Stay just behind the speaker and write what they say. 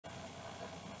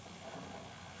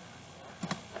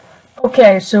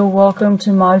Okay, so welcome to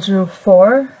Module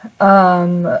 4,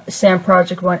 SAM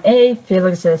Project 1A,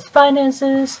 Felix's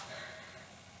Finances.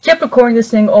 Kept recording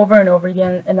this thing over and over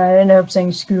again, and I ended up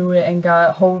saying screw it and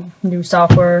got whole new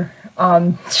software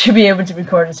to be able to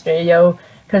record this video,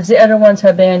 because the other ones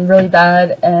have been really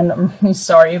bad, and I'm really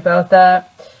sorry about that.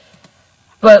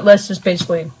 But let's just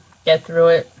basically get through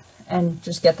it and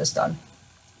just get this done.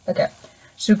 Okay,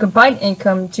 so combined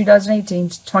income 2018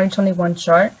 to 2021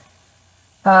 chart.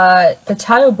 The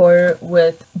title border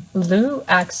with blue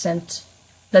accent.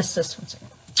 Let's just one second.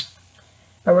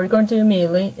 What we're going to do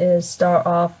immediately is start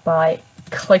off by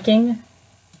clicking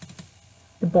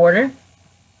the border,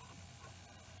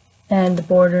 and the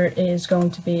border is going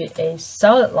to be a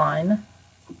solid line.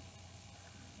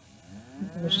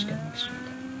 We're just gonna make sure.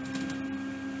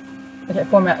 Okay,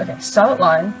 format. Okay, solid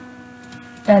line,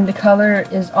 and the color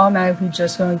is automatically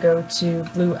just going to go to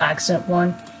blue accent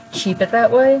 1. Keep it that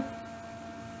way.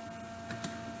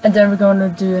 And then we're going to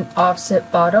do an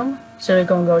offset bottom. So we're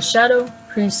going to go shadow,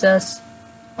 recess,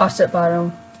 offset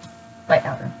bottom, by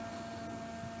outer.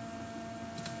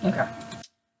 Okay.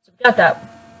 So we got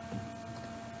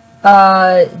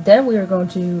that. Then we are going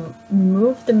to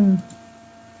move them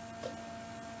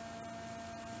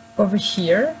over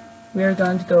here. We are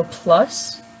going to go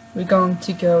plus. We're going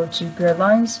to go to grid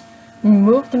lines,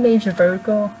 remove the major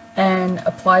vertical, and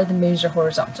apply the major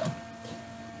horizontal.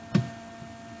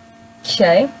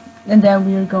 Okay, and then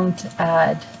we are going to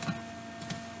add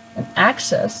an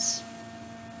axis.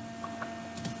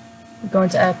 We're going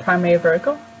to add primary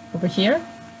vertical over here.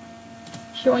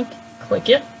 Yoink, click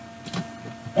it.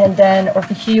 And then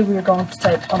over here we are going to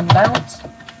type amount,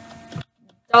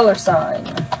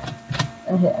 $,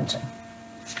 and hit enter.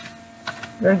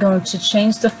 We're going to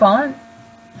change the font.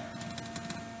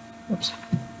 Oops.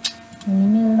 Leave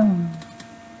me alone.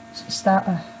 Stop.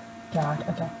 God,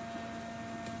 okay.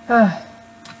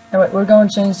 Anyway, we're going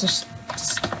to change this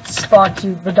font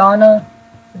to Dana,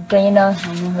 I don't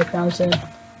know how to pronounce it,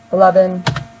 11,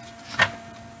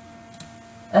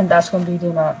 and that's going to be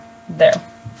the amount there.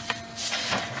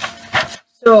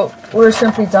 So we're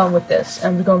simply done with this,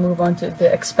 and we're going to move on to the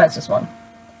expenses one.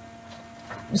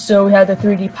 So we have the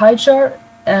 3D pie chart,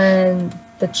 and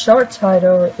the chart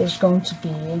title is going to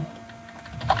be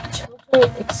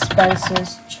Total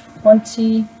Expenses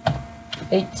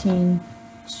 2018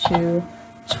 to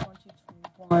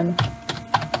 2021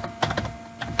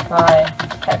 by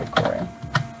category.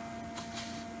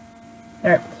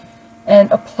 Alright,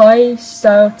 and apply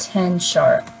style 10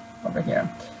 chart over here.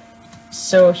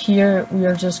 So here we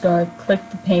are just going to click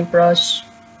the paintbrush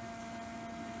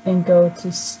and go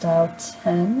to style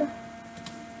 10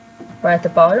 right at the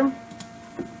bottom,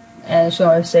 and it's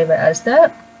going to save it as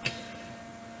that.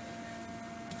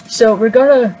 So we're going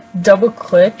to double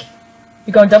click.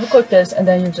 You're going to double click this, and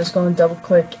then you're just going to double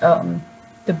click the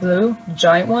blue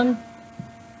giant one.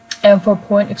 And for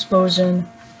point explosion,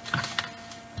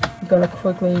 I'm going to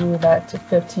quickly move that to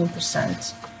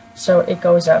 15%. So it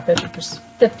goes up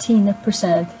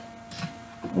 15%.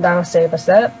 That'll save us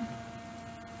that.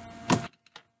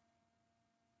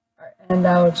 Alright, and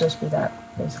that will just be that,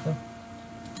 basically.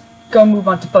 Go move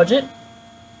on to budget.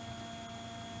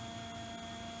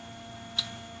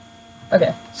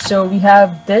 Okay, so we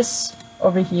have this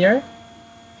over here.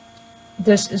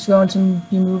 This is going to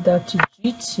be moved out to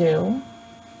G2.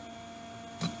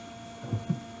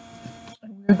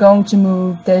 We're going to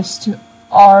move this to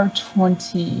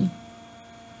R21.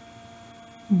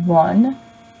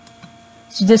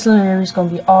 So this little area is going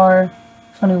to be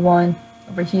R21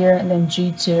 over here, and then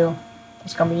G2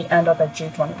 is going to be end up at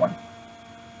G21.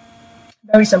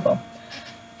 Very simple.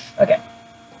 Okay.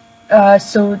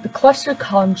 So the cluster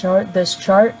column chart, this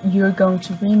chart, you're going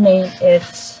to rename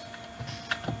it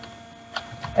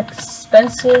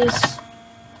Expenses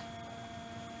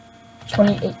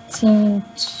 2018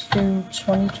 to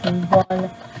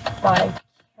 2021 by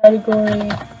category.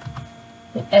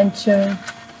 Hit enter.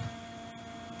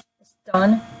 It's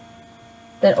done.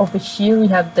 Then over here we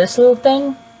have this little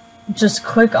thing. Just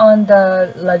click on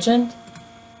the legend,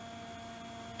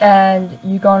 and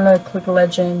you're gonna click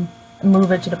legend and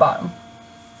move it to the bottom.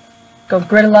 Go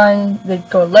grid line, then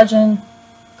go legend,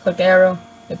 click arrow,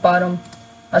 hit bottom.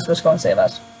 That's what's going to save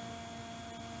us.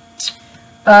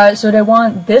 So they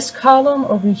want this column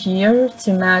over here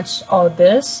to match all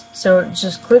this. So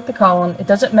just click the column. It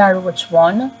doesn't matter which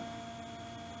one.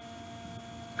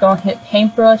 Go and hit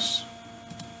paintbrush,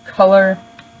 color.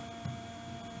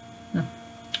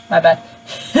 My bad.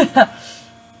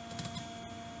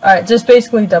 Alright, just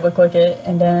basically double click it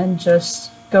and then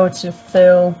just go to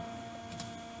fill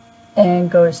and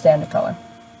go to standard color.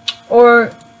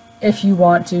 Or if you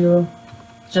want to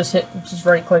just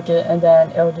right click it, and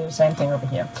then it'll do the same thing over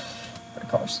here for the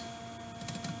colors.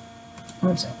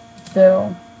 Let's see,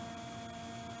 fill.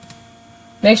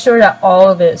 Make sure that all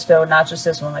of it is filled, not just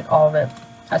this one, like all of it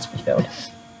has to be filled.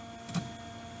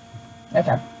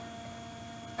 Okay.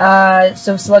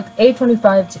 So select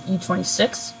A25 to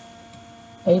E26.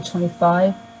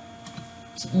 A25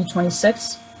 to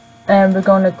E26. And we're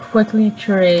going to quickly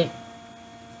create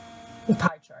a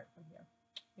pie chart from here.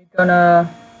 You're going to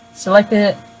select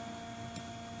it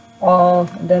all,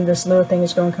 and then this little thing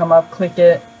is going to come up. Click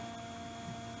it.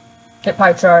 Hit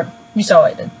pie chart. You saw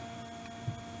what I did.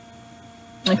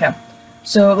 Okay.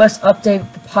 So let's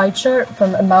update the pie chart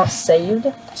from amount saved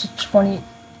to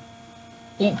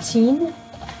 2018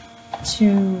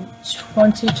 to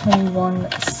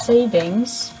 2021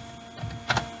 savings.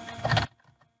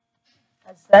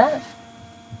 As that,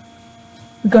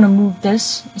 we're going to move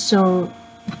this, so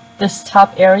this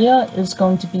top area is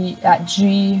going to be at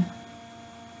G22.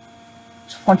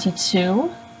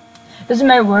 Doesn't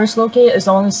matter where it's located as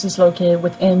long as it's located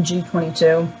within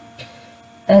G22.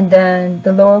 And then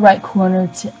the lower right corner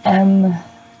to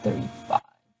M35.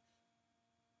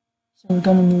 So we're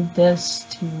going to move this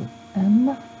to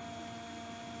M35.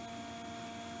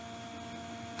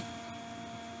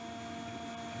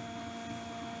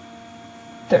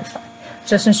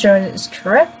 Just ensuring it's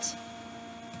correct.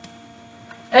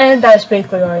 And that's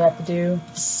basically all you have to do.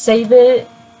 Save it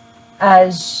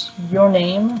as your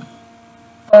name.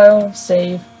 File,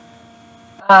 save.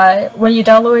 When you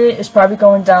download it, it's probably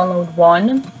going to download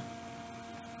 1.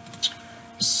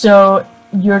 So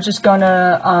you're just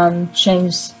gonna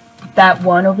change that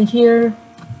 1 over here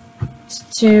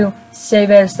to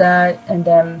save as that, and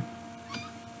then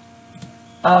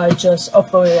just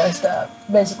upload it as that.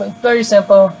 Basically, very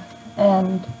simple.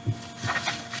 And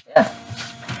yeah,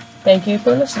 thank you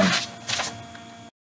for listening.